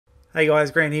Hey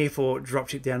guys, Grant here for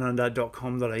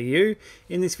dropshipdownunder.com.au.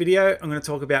 In this video, I'm going to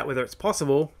talk about whether it's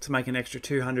possible to make an extra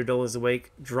 $200 a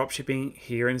week dropshipping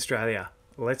here in Australia.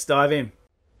 Let's dive in.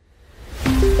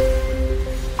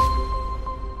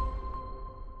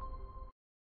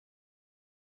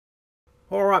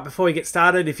 Alright, before we get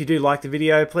started, if you do like the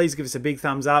video, please give us a big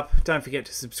thumbs up. Don't forget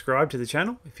to subscribe to the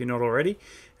channel if you're not already,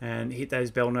 and hit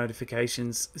those bell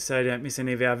notifications so you don't miss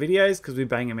any of our videos because we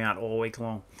bang them out all week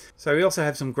long. So we also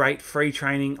have some great free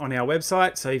training on our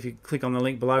website, so if you click on the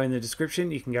link below in the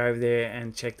description, you can go over there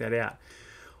and check that out.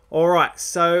 Alright,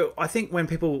 so I think when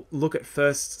people look at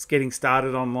first getting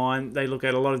started online, they look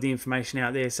at a lot of the information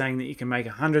out there saying that you can make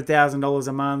 $100,000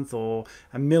 a month or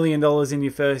 $1 million in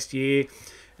your first year.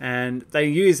 And they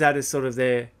use that as sort of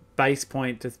their base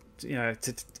point as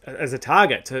a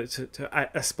target to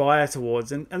aspire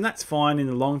towards, and that's fine in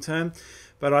the long term,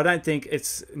 but I don't think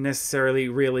it's necessarily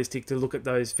realistic to look at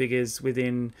those figures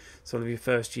within sort of your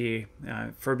first year.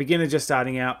 For a beginner just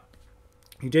starting out,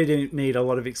 you do need a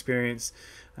lot of experience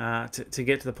to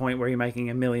get to the point where you're making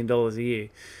 $1 million a year.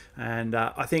 And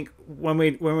I think when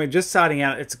we're just starting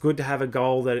out, it's good to have a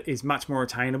goal that is much more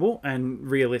attainable and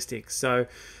realistic. So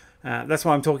that's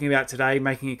why I'm talking about today,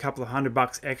 making a couple of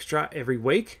 $100 extra every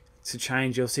week to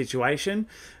change your situation,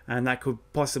 and that could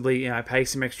possibly pay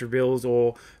some extra bills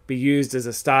or be used as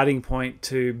a starting point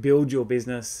to build your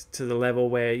business to the level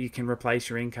where you can replace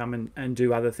your income and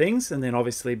do other things, and then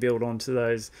obviously build onto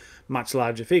those much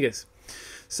larger figures.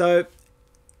 So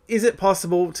is it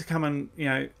possible to come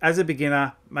and, as a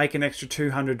beginner, make an extra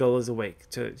 $200 a week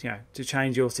to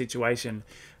change your situation?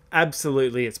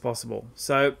 Absolutely, it's possible.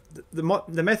 So the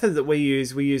method that we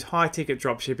use high ticket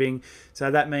drop shipping.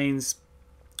 So that means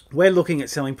we're looking at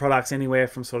selling products anywhere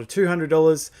from sort of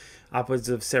 $200 upwards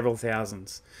of several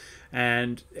thousands.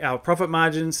 And our profit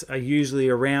margins are usually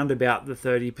around about the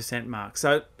 30% mark.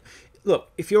 So look,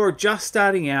 if you're just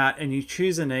starting out and you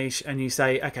choose a niche and you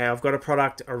say, okay, I've got a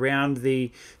product around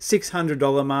the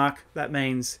 $600 mark, that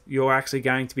means you're actually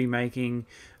going to be making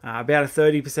about a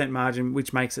 30% margin,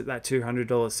 which makes it that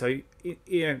 $200. So,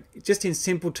 just in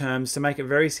simple terms, to make it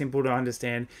very simple to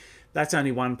understand, that's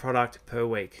only one product per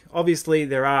week. Obviously,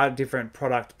 there are different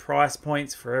product price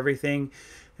points for everything,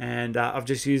 and I've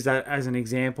just used that as an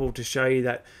example to show you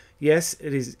that, yes,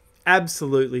 it is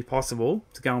absolutely possible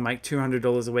to go and make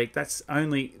 $200 a week. That's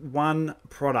only one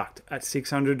product at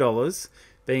 $600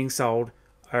 being sold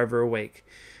over a week.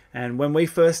 And when we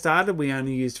first started, we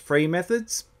only used free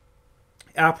methods.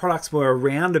 Our products were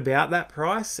around about that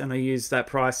price, and I used that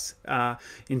price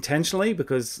intentionally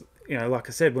because, like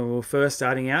I said, when we were first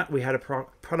starting out, we had a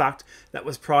product that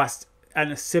was priced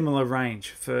at a similar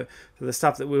range for the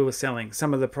stuff that we were selling.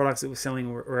 Some of the products that we're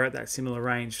selling were at that similar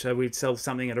range. So we'd sell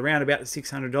something at around about the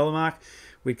 $600 mark.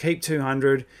 We'd keep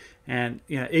 200, and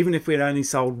even if we'd only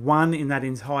sold one in that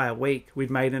entire week, we'd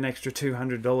made an extra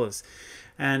 $200.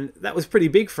 And that was pretty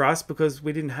big for us because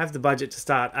we didn't have the budget to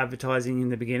start advertising in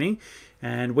the beginning,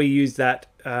 and we used that.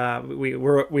 We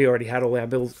already had all our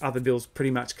other bills pretty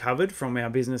much covered from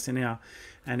our business and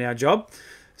our job.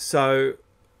 So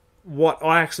what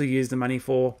I actually used the money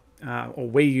for, or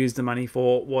we used the money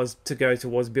for, was to go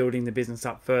towards building the business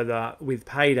up further with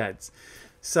paid ads.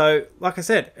 So like I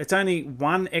said, it's only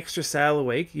one extra sale a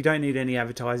week. You don't need any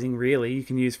advertising really. You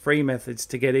can use free methods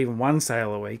to get even one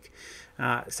sale a week.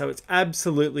 So it's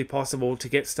absolutely possible to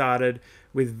get started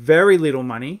with very little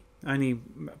money, only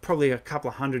probably a couple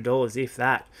of $100 if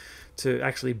that, to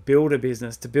actually build a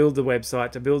business, to build the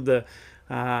website, to build the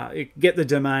get the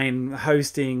domain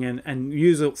hosting, and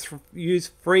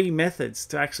use free methods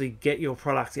to actually get your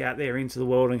products out there into the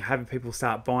world and have people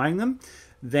start buying them.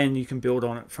 Then you can build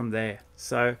on it from there.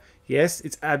 So yes,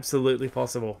 it's absolutely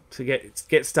possible to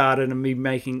get started and be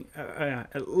making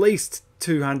at least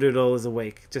 $200 a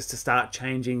week just to start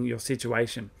changing your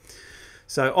situation.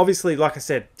 So obviously, like I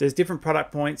said, there's different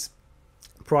product points,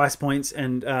 price points,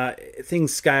 and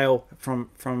things scale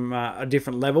from a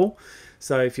different level.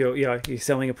 So if you're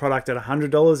selling a product at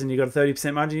 $100 and you've got a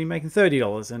 30% margin, you're making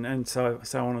 $30, and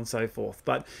so on and so forth.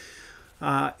 But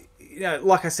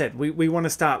like I said, we want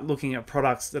to start looking at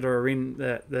products that are in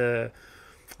the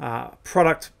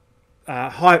product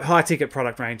high ticket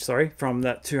product range, from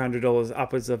that $200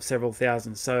 upwards of several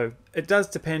thousand. So it does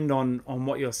depend on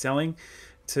what you're selling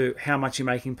to how much you're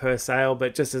making per sale,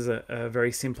 but just as a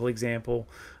very simple example,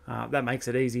 that makes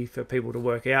it easy for people to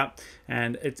work out.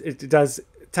 And it does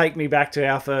take me back to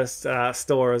our first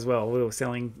store as well. We were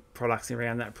selling products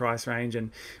around that price range,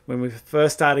 and when we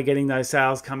first started getting those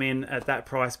sales come in at that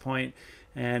price point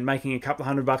and making a couple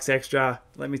of $100 extra,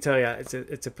 let me tell you,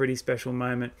 it's a pretty special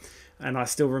moment. And I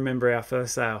still remember our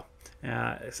first sale.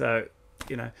 So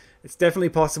you know, it's definitely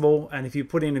possible. And if you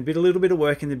put in a little bit of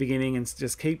work in the beginning and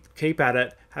just keep at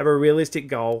it, have a realistic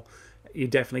goal, you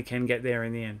definitely can get there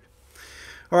in the end.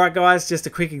 All right, guys, just a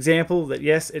quick example that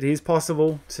yes, it is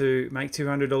possible to make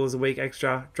 $200 a week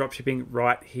extra dropshipping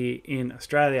right here in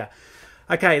Australia.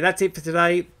 Okay, that's it for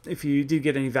today. If you did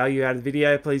get any value out of the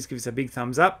video, please give us a big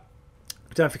thumbs up.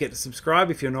 Don't forget to subscribe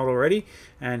if you're not already,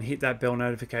 and hit that bell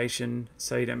notification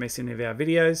so you don't miss any of our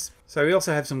videos. So we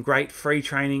also have some great free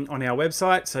training on our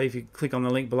website. So if you click on the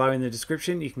link below in the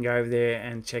description, you can go over there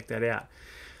and check that out.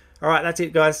 All right, that's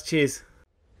it, guys. Cheers.